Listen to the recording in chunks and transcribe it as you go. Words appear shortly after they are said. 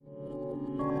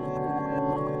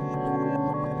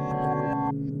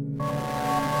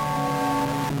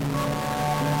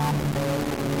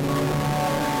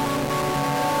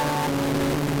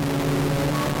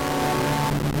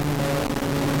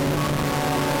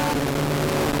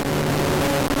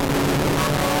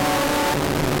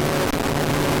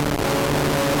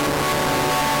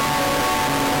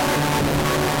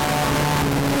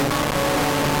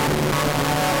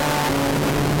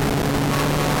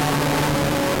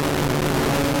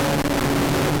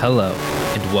Hello,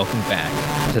 and welcome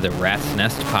back to the Rat's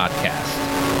Nest Podcast,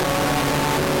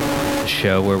 the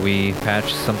show where we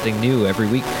patch something new every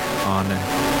week on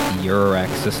the Eurorack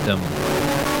system.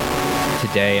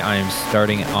 Today I am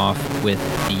starting off with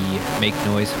the Make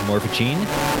Noise Morphagene,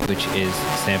 which is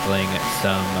sampling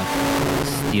some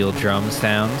steel drum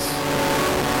sounds.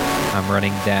 I'm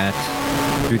running that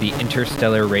through the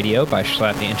Interstellar radio by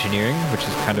Schlappy Engineering, which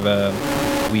is kind of a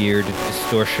weird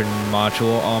distortion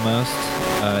module almost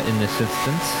in this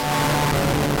instance.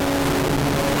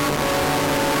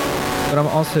 But I'm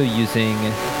also using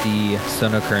the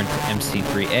Sonocurrent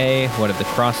MC3A, one of the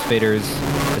crossfaders,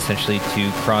 essentially to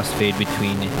crossfade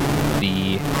between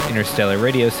the Interstellar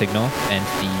radio signal and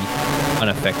the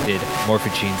unaffected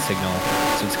Morphagene signal.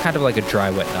 So it's kind of like a dry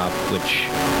wet knob, which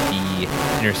the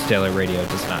Interstellar radio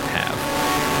does not have.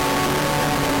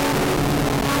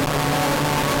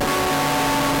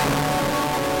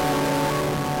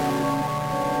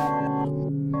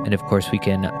 And of course we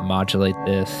can modulate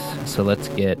this, so let's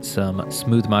get some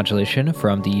smooth modulation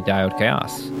from the Diode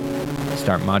Chaos.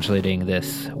 Start modulating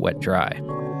this wet dry.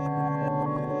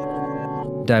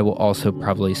 And I will also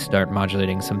probably start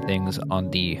modulating some things on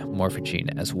the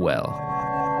Morphagene as well.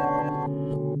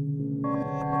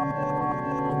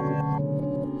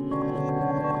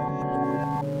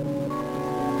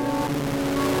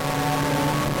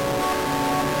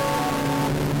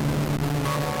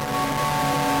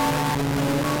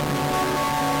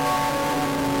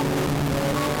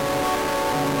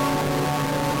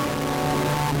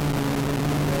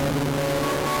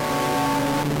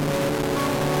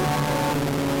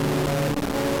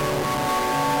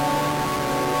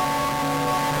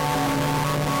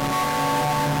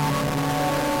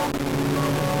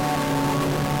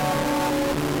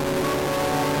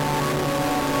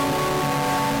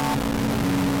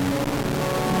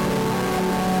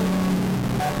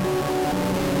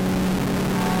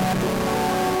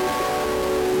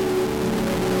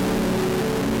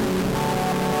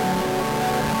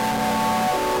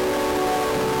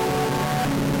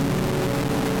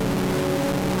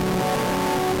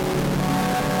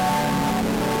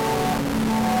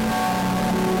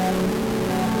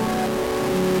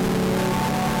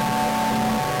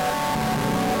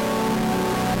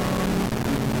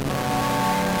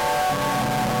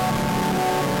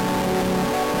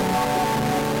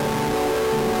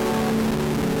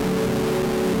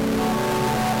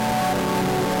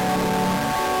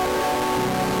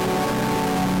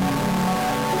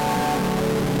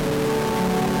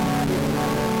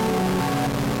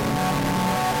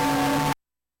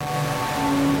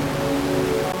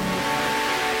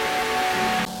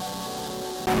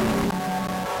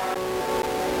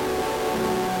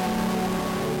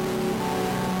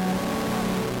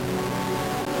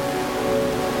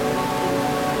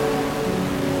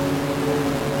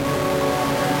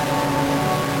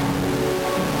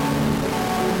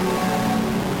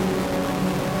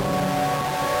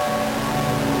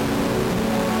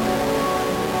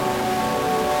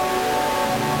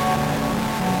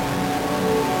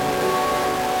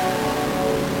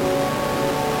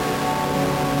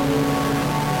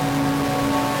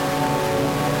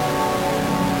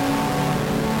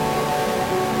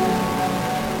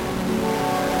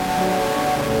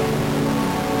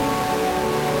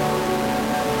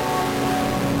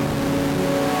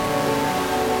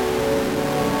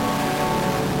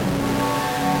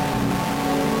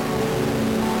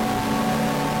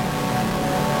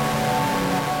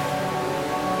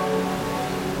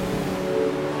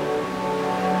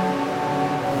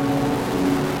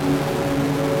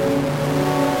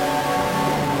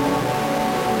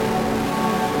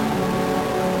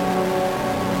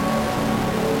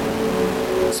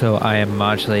 So I am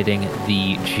modulating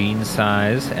the gene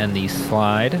size and the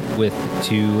slide with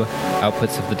two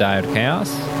outputs of the Diode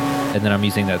Chaos. And then I'm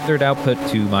using that third output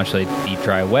to modulate the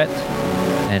dry wet.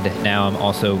 And now I'm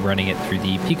also running it through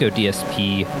the Pico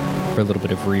DSP for a little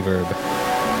bit of reverb.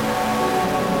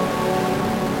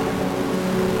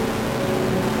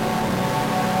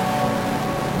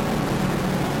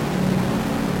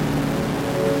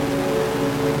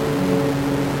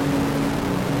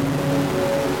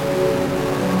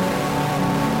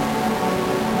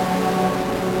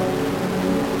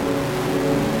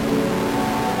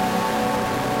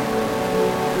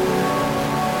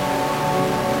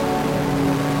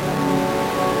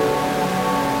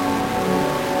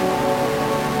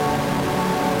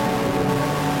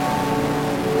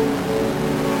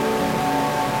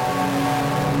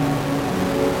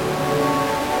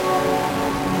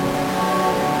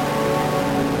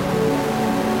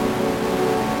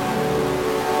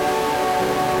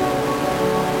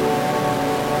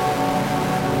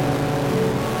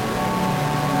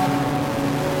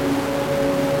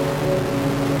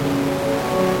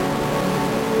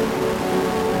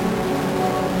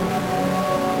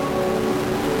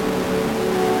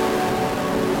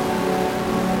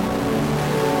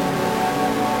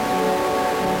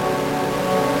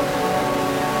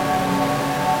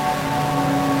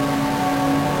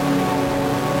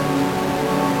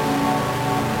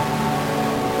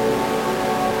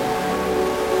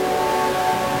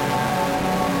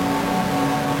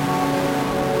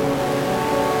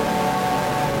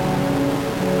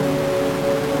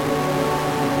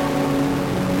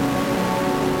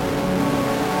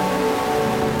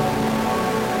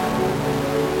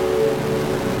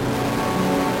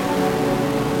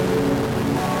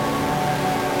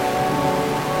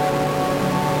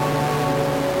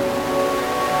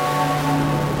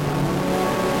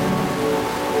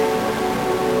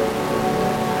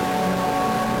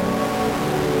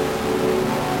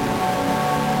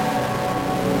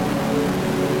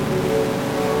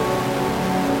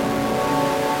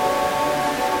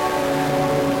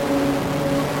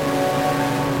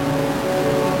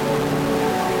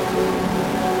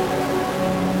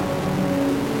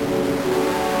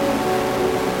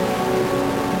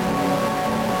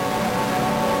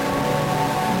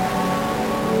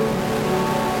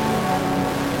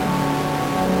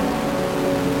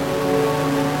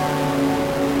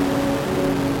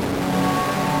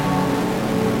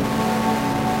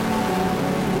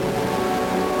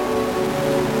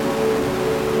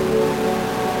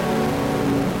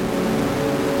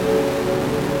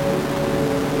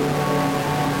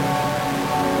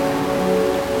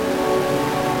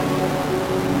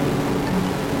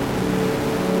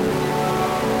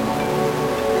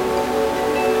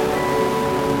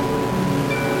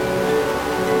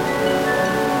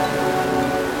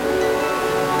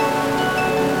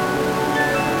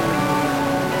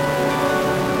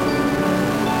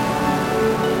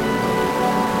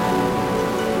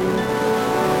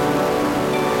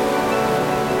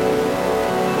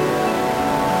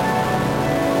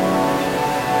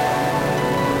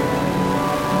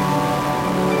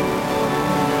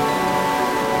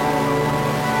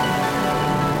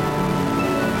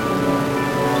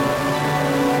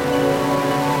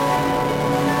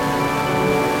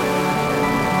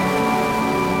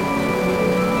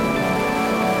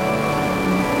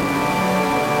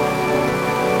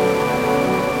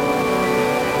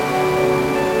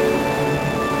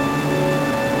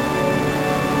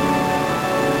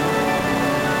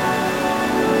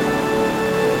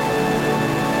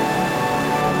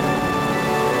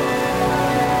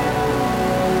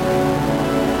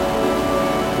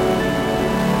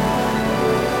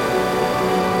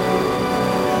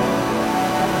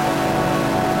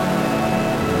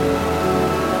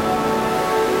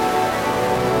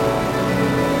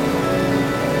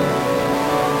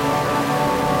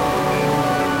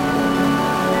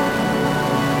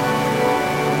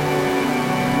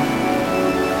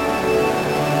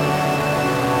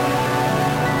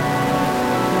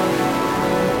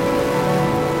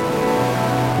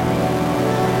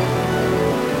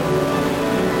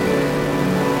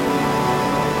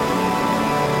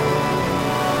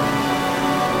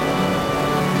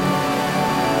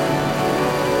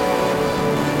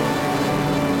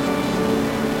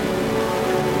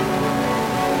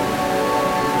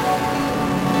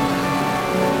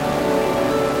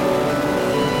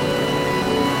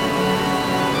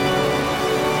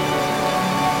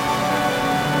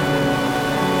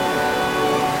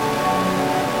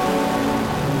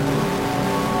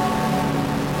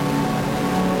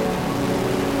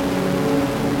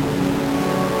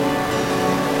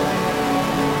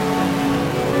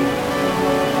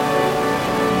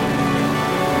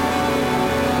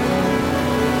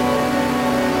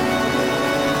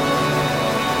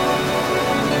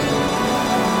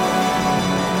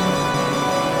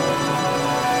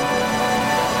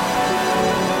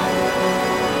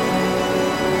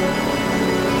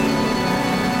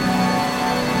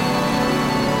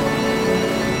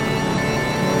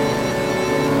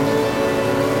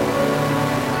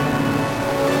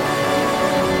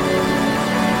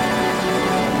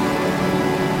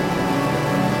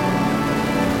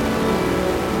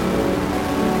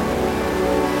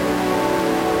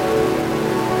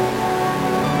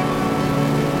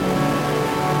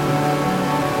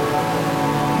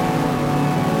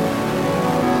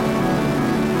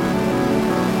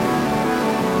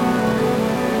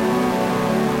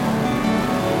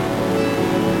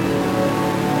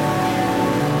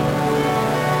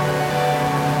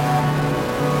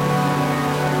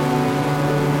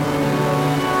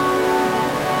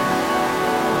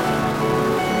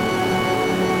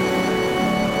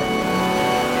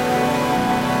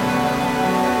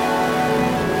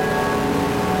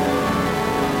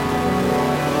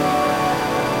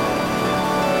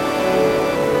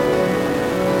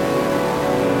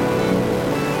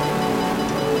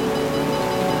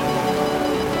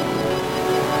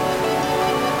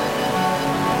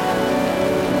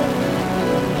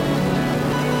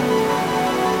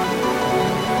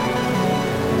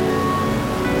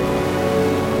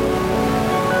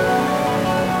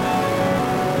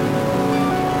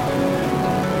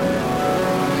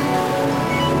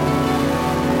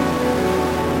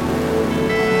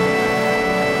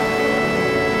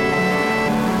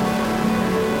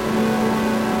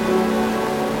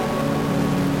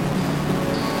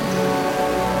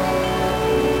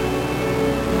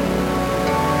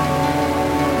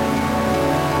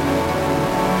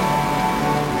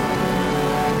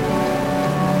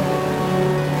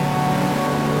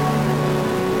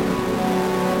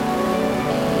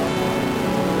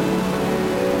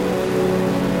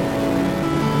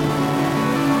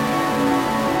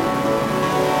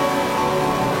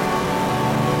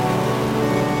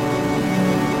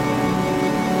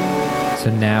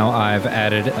 now I've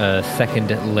added a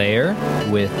second layer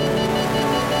with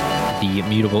the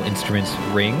mutable instruments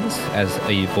rings as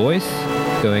a voice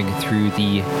going through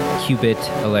the qubit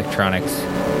electronics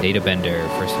data bender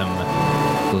for some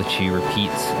glitchy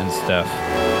repeats and stuff.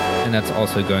 And that's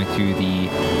also going through the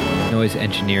noise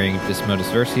engineering Bismodus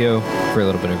Versio for a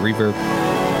little bit of reverb.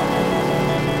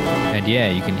 And yeah,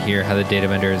 you can hear how the data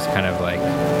bender is kind of like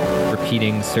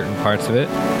repeating certain parts of it.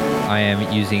 I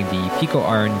am using the Pico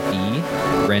R&D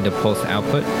random pulse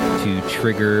output to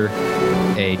trigger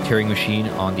a Turing machine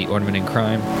on the Ornament and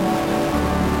Crime.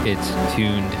 It's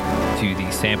tuned to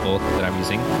the sample that I'm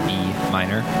using, E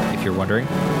minor, if you're wondering.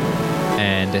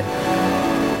 And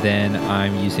then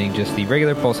I'm using just the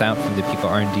regular pulse out from the Pico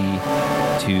R&D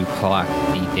to clock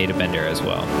the data bender as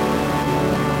well.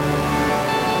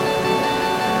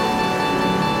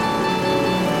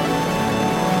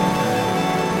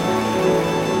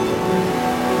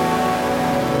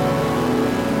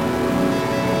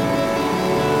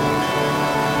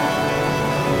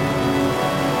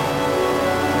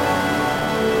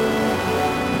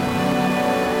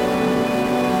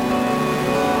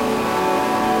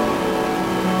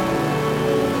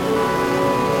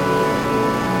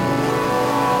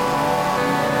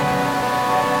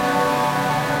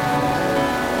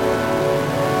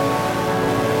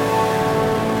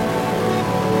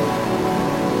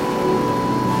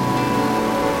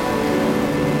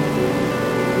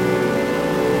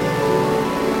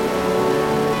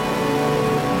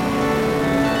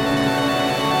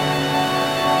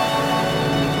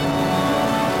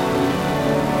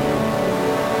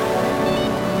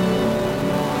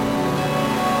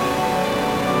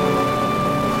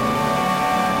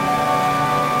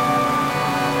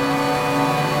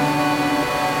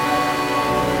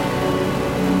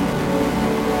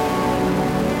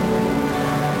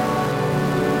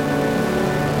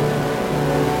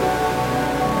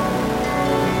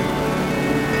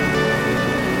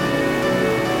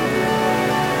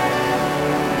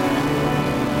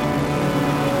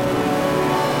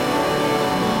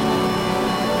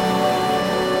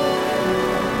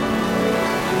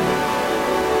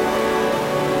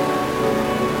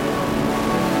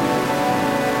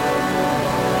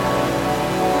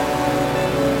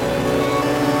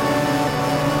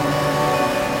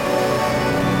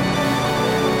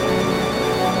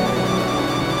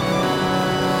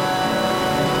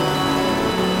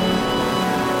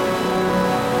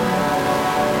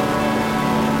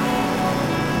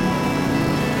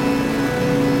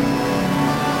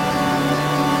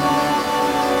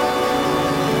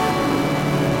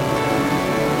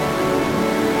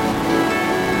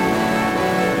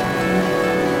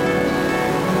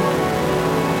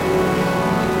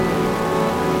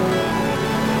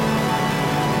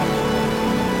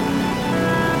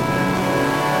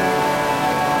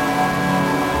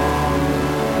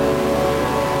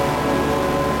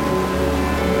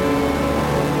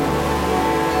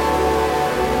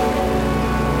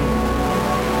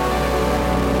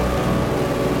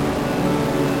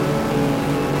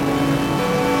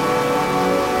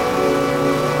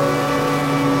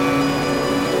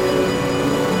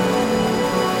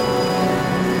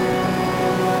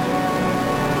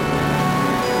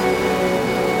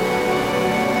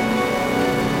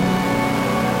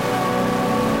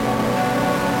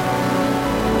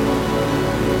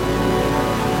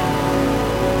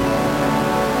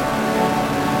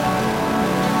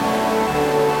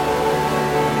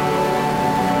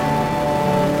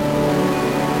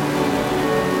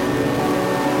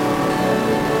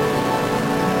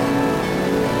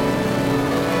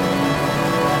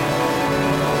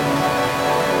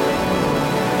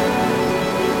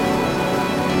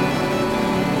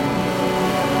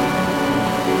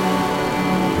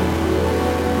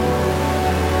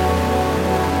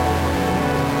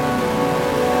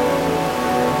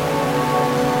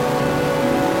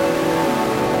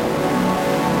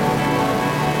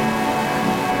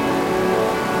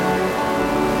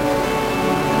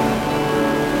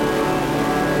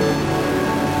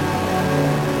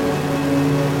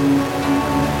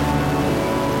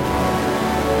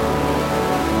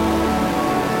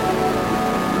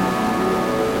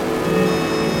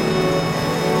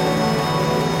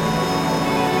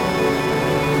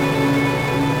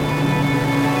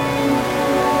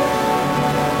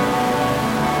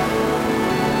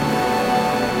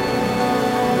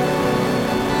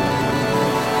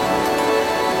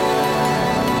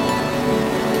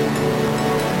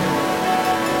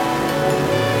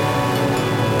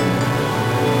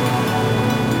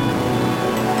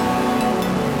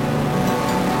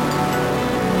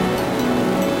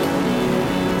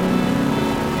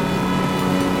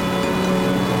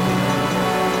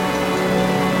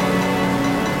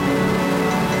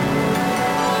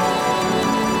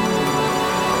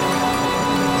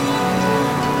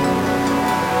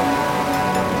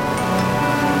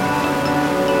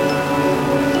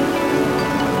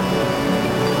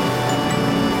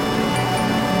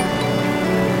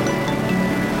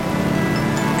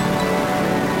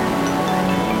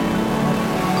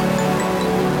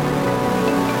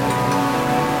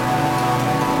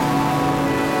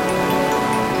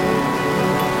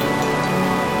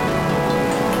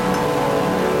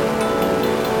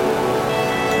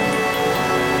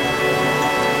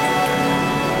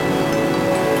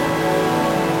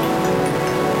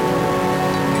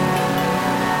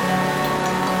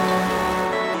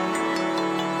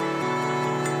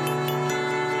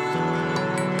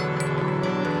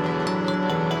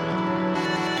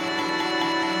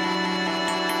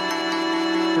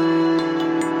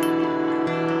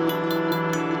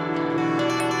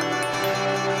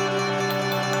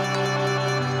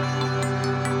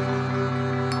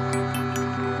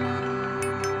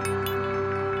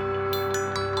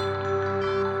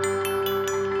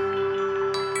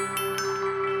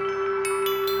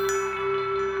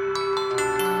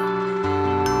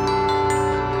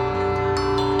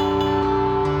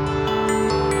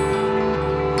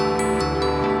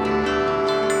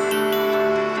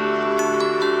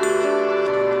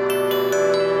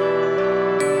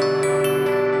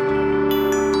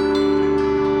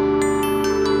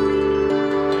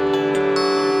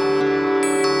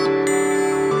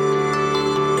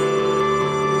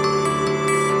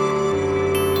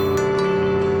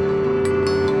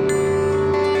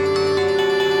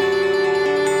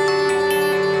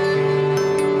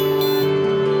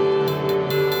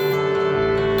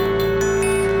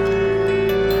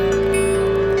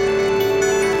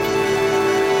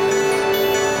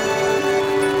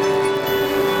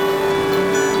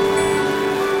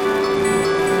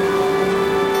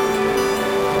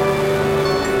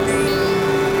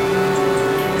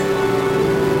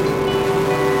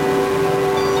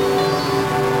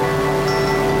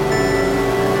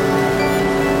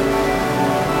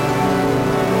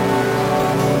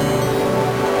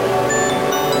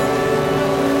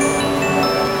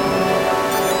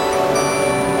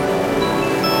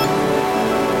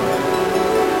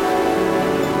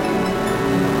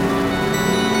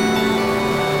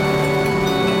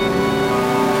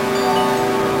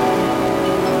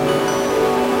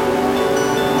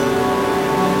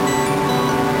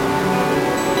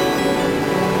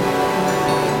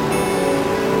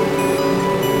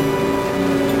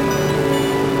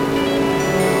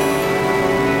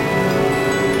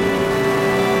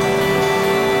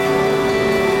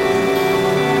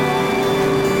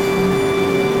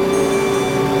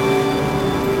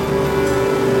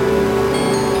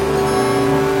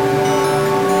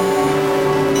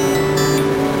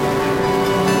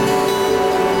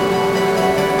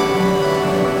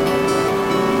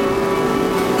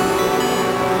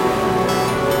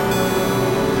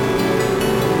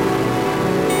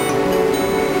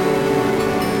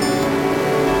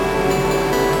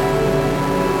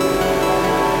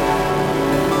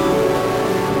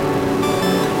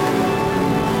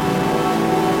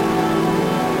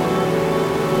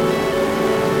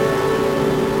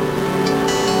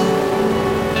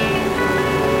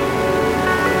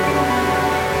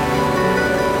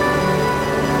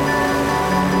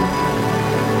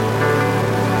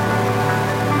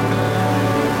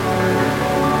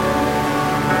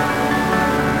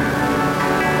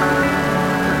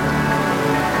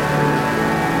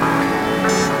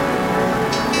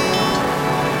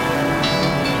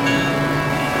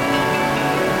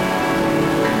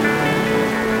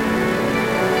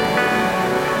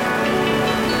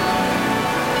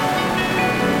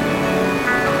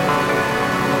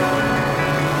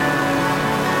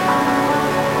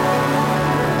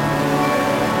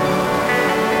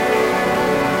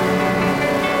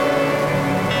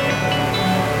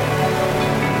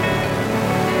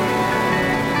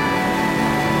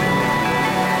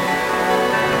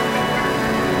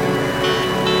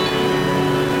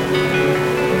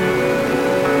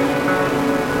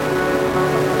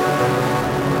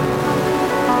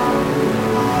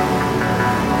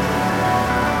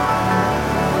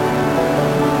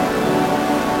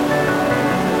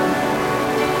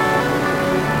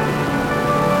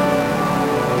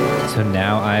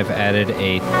 now I've added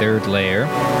a third layer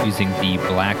using the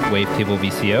black wavetable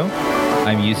VCO.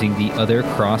 I'm using the other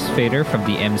crossfader from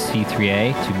the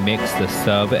MC3A to mix the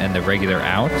sub and the regular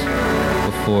out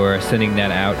before sending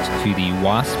that out to the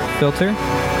wasp filter,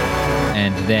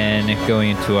 and then going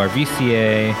into our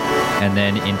VCA and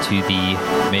then into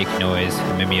the make noise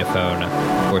mimeophone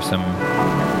for some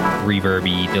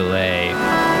reverby delay,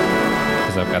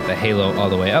 because I've got the halo all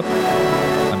the way up.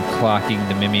 I'm clocking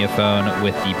the mimeophone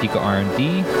with the Pico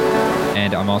R&D,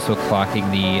 and I'm also clocking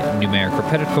the numeric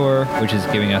repetitor, which is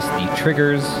giving us the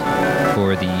triggers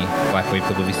for the black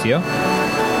wavetable VCO.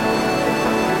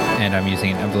 And I'm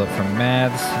using an envelope from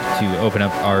Maths to open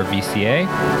up our VCA,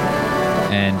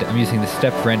 and I'm using the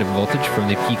step random voltage from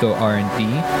the Pico R&D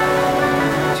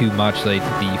to modulate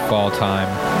the fall time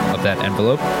of that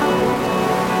envelope.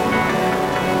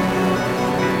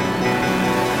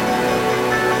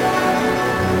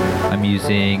 I'm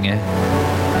using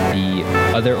the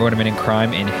other ornament in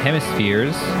crime in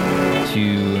hemispheres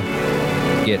to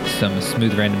get some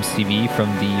smooth random CV from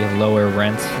the lower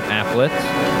rents applet,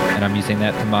 and I'm using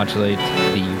that to modulate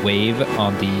the wave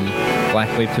on the black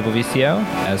wavetable VCO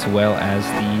as well as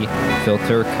the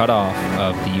filter cutoff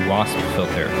of the wasp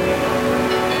filter.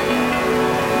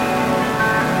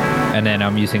 And then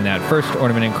I'm using that first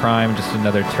ornament in crime, just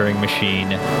another Turing machine,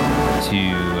 to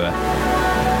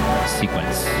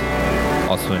sequence,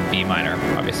 also in B minor,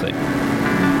 obviously.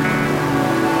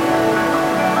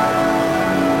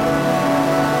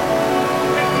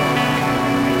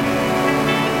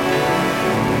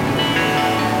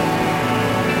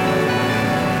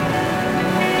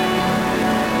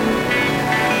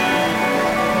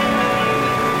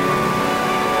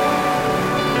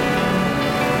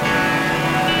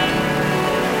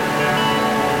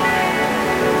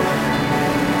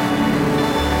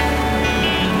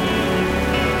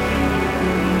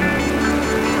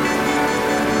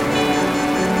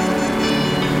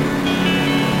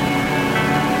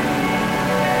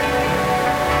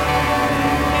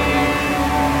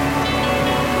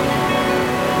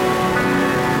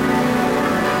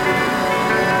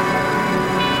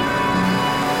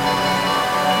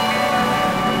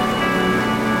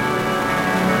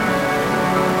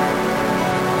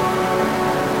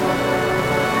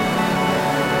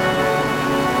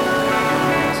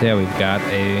 So yeah, we've got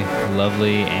a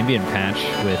lovely ambient patch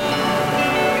with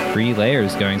 3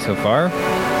 layers going so far.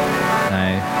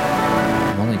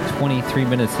 I'm only 23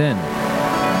 minutes in,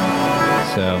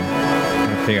 so I'm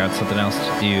gonna figure out something else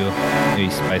to do. Maybe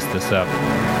spice this up,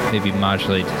 maybe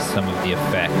modulate some of the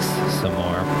effects some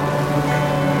more.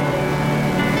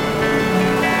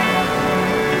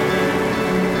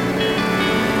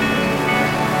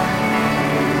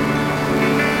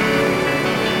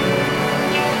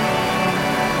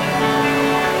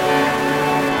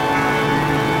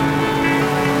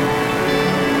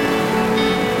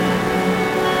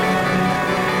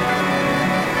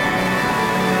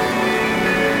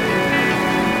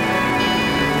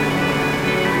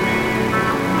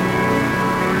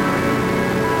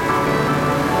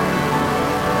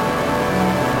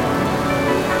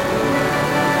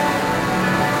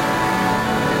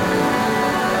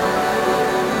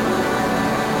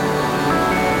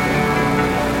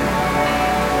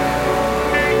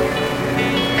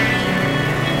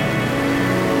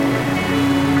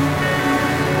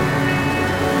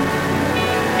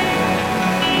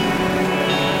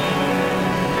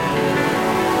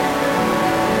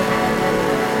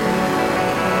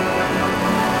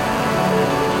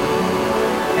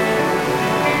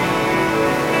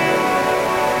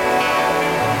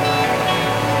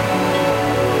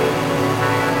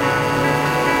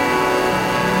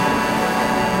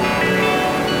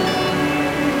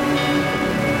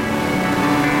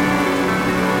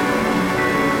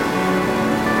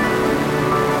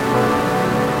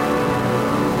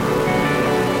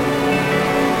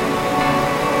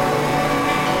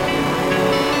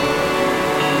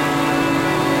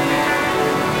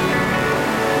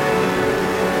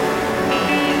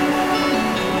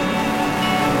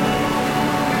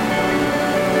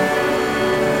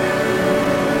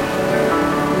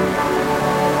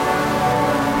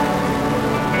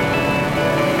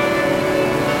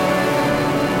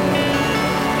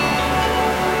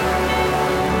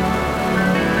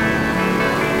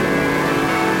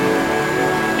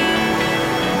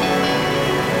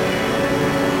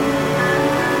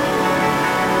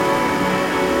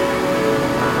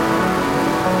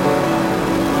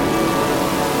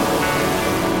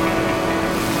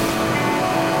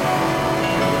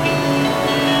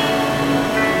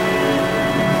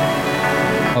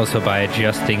 Also, by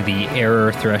adjusting the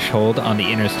error threshold on the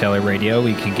Interstellar radio,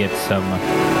 we can get some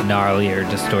gnarlier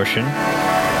distortion.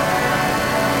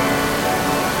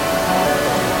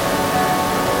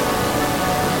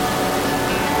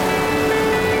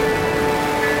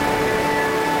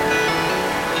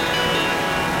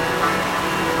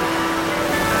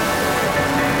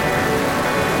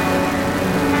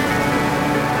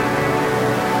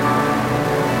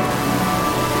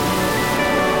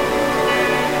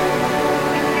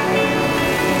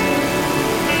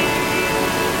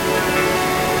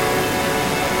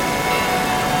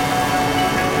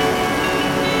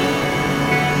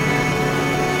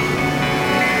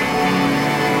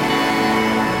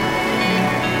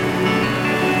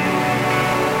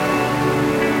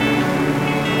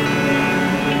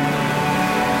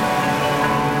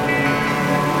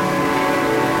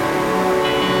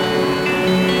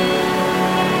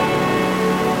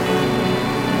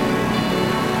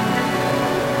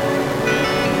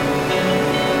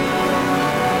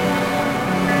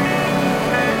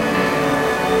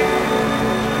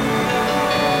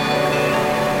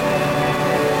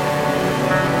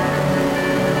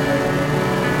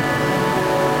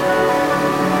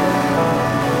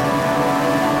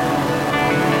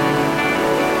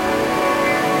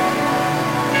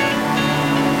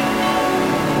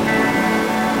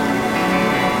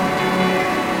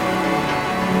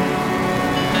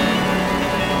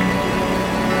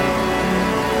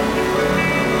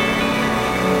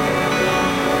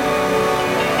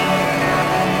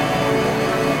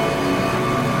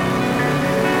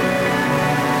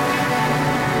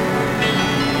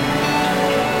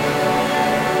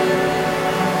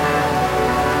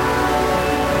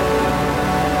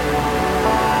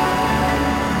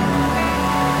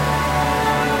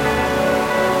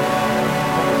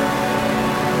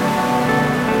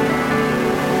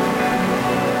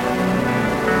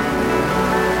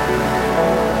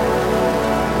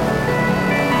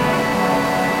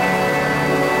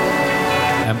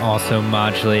 Also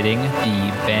modulating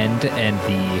the bend and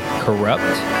the corrupt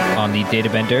on the data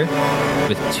bender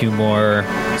with 2 more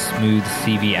smooth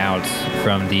CV outs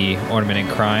from the ornament and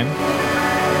crime.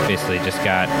 Basically just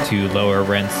got 2 lower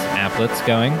rents amplets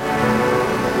going.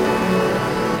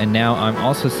 And now I'm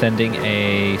also sending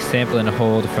a sample and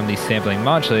hold from the sampling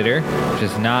modulator, which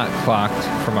is not clocked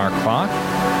from our clock,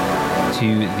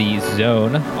 to the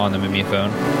zone on the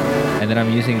Mimeophone. And then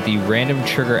I'm using the random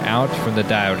trigger out from the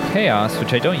diode chaos,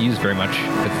 which I don't use very much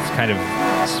because it's kind of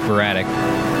sporadic,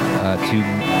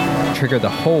 to trigger the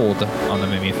hold on the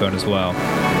Mimeophone as well.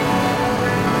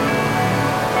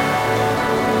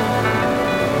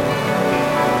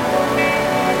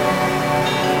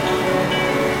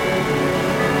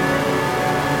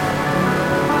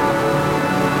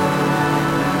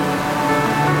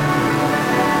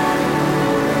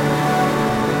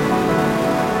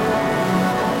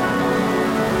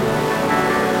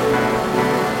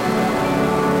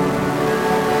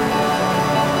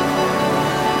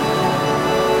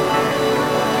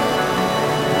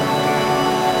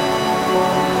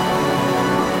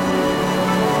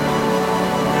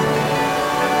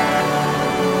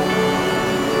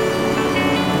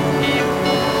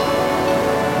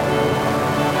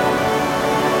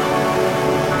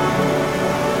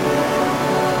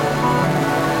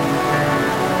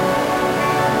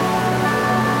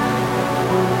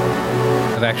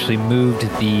 Actually moved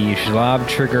the Schlab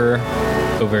trigger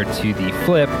over to the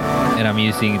flip, and I'm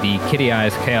using the Kitty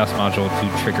Eyes Chaos module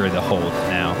to trigger the hold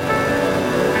now.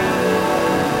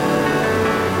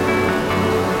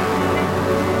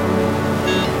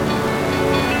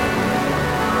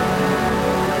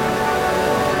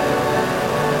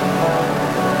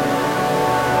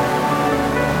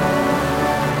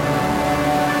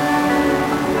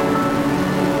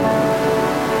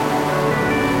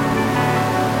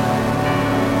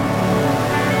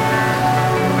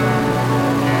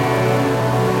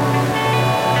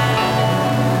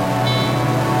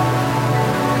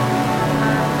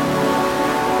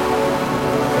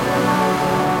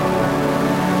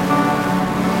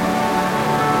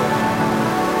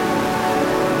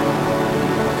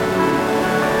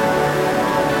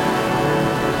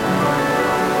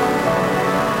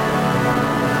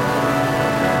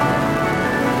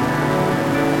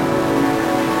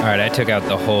 I took out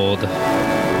the hold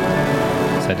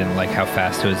because I didn't like how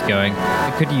fast it was going.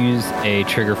 I could use a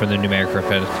trigger from the numeric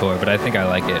repetitor, but I think I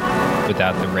like it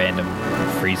without the random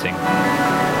freezing.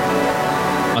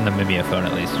 On the Mimeophone,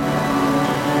 at least.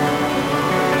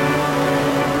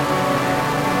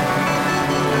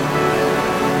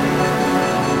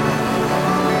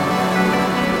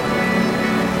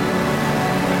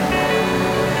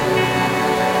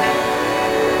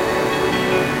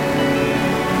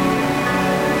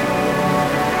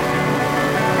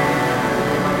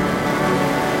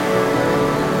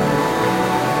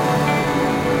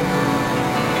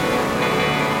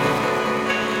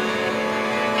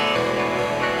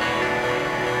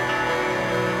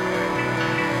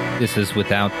 This is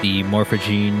without the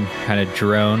Morphagene kind of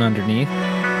drone underneath.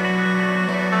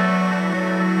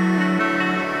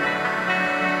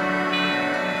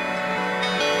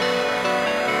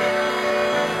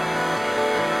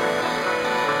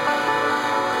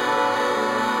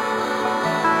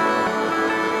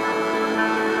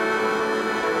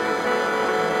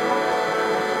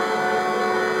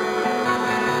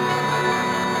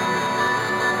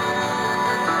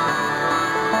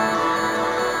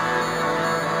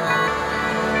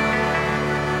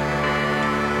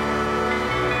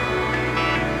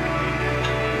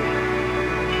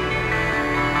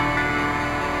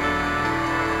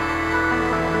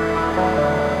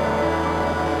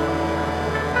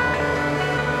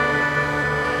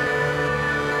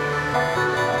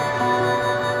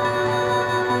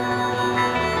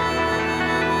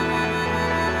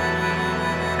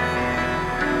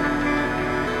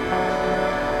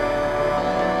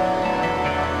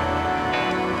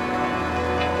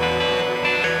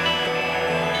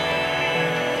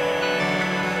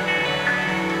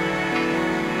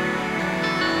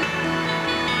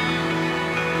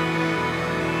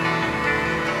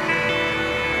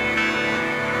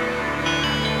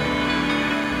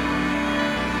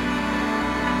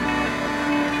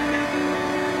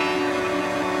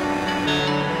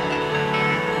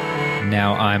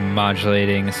 Now I'm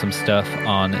modulating some stuff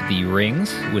on the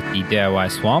rings with the DIY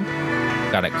Swamp.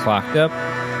 Got it clocked up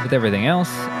with everything else,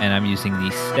 and I'm using the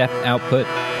step output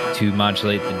to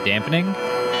modulate the dampening.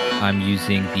 I'm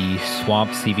using the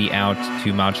Swamp CV out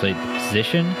to modulate the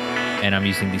position, and I'm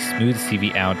using the Smooth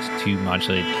CV out to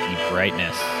modulate the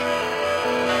brightness.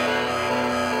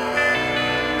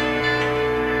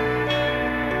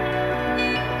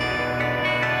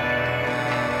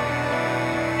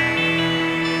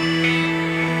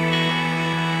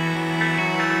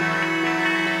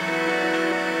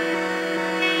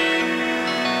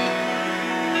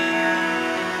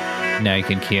 Now you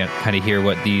can kind of hear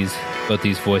what both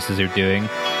these voices are doing.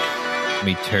 Let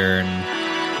me turn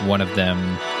one of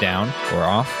them down or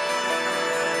off.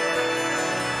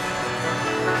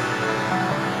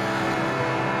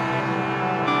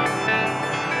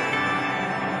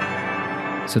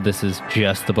 So this is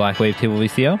just the black wavetable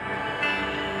VCO.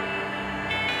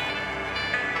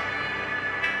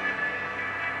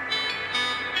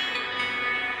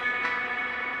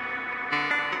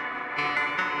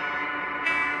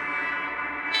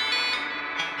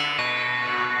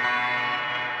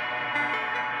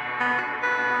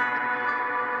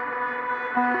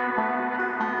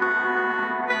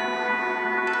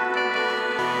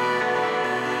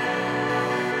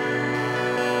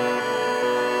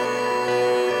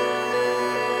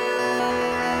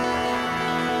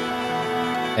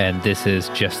 And this is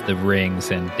just the rings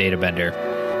and data bender.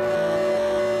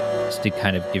 Just to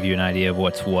kind of give you an idea of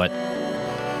what's what.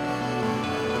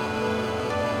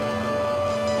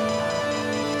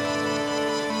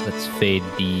 Let's fade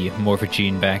the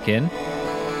Morphagene back in.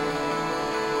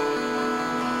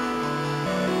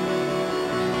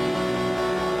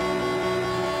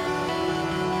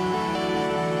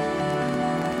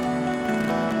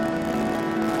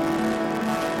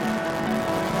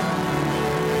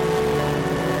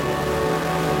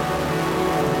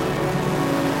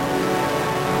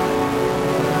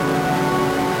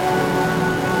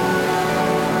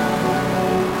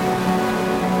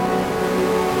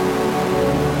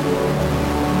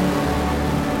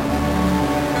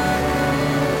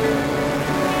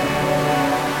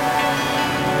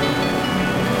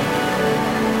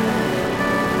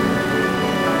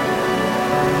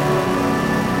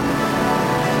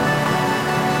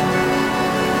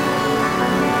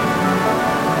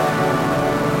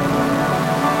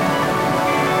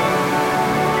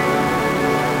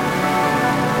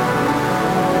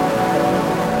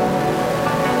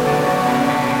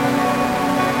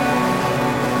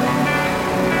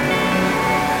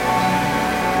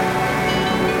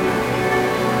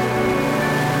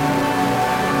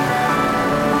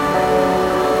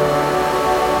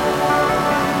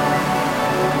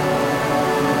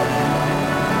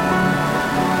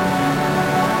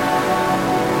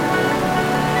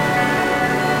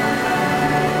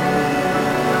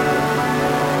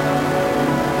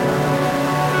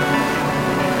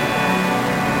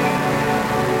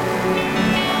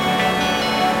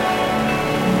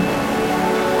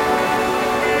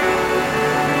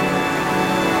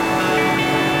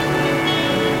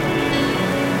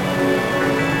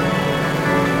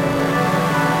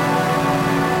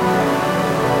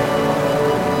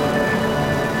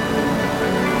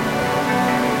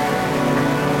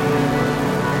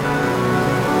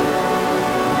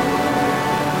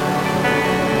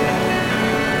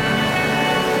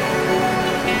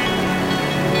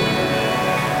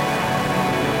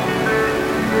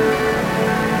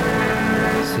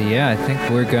 I think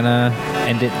we're gonna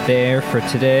end it there for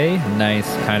today. Nice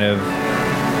kind of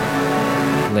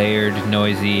layered,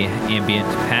 noisy, ambient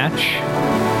patch.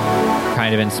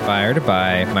 Kind of inspired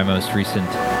by my most recent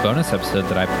bonus episode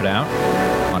that I put out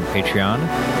on Patreon.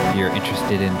 If you're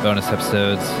interested in bonus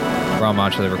episodes, raw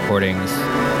modular recordings,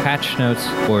 patch notes,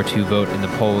 or to vote in the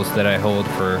polls that I hold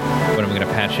for what I'm going to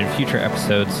patch in future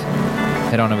episodes,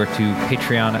 head on over to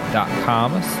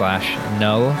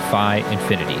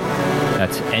patreon.com/nullphi-infinity.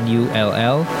 That's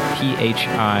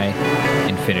NULLPHI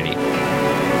infinity.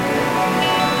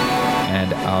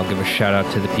 And I'll give a shout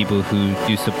out to the people who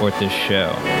do support this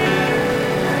show.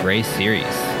 Ray Series,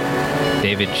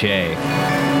 David J.,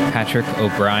 Patrick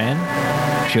O'Brien,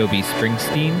 Joby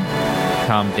Springsteen,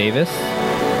 Tom Davis,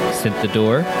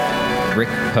 Synthador, Rick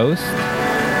Post,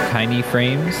 Tiny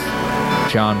Frames,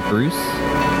 John Bruce,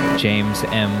 James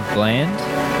M. Bland,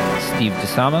 Steve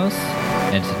DeSamos,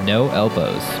 and No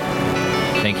Elbows.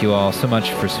 Thank you all so much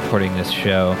for supporting this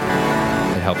show.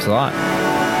 It helps a lot.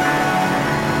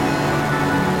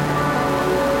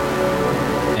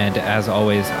 And as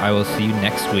always, I will see you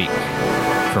next week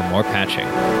for more patching.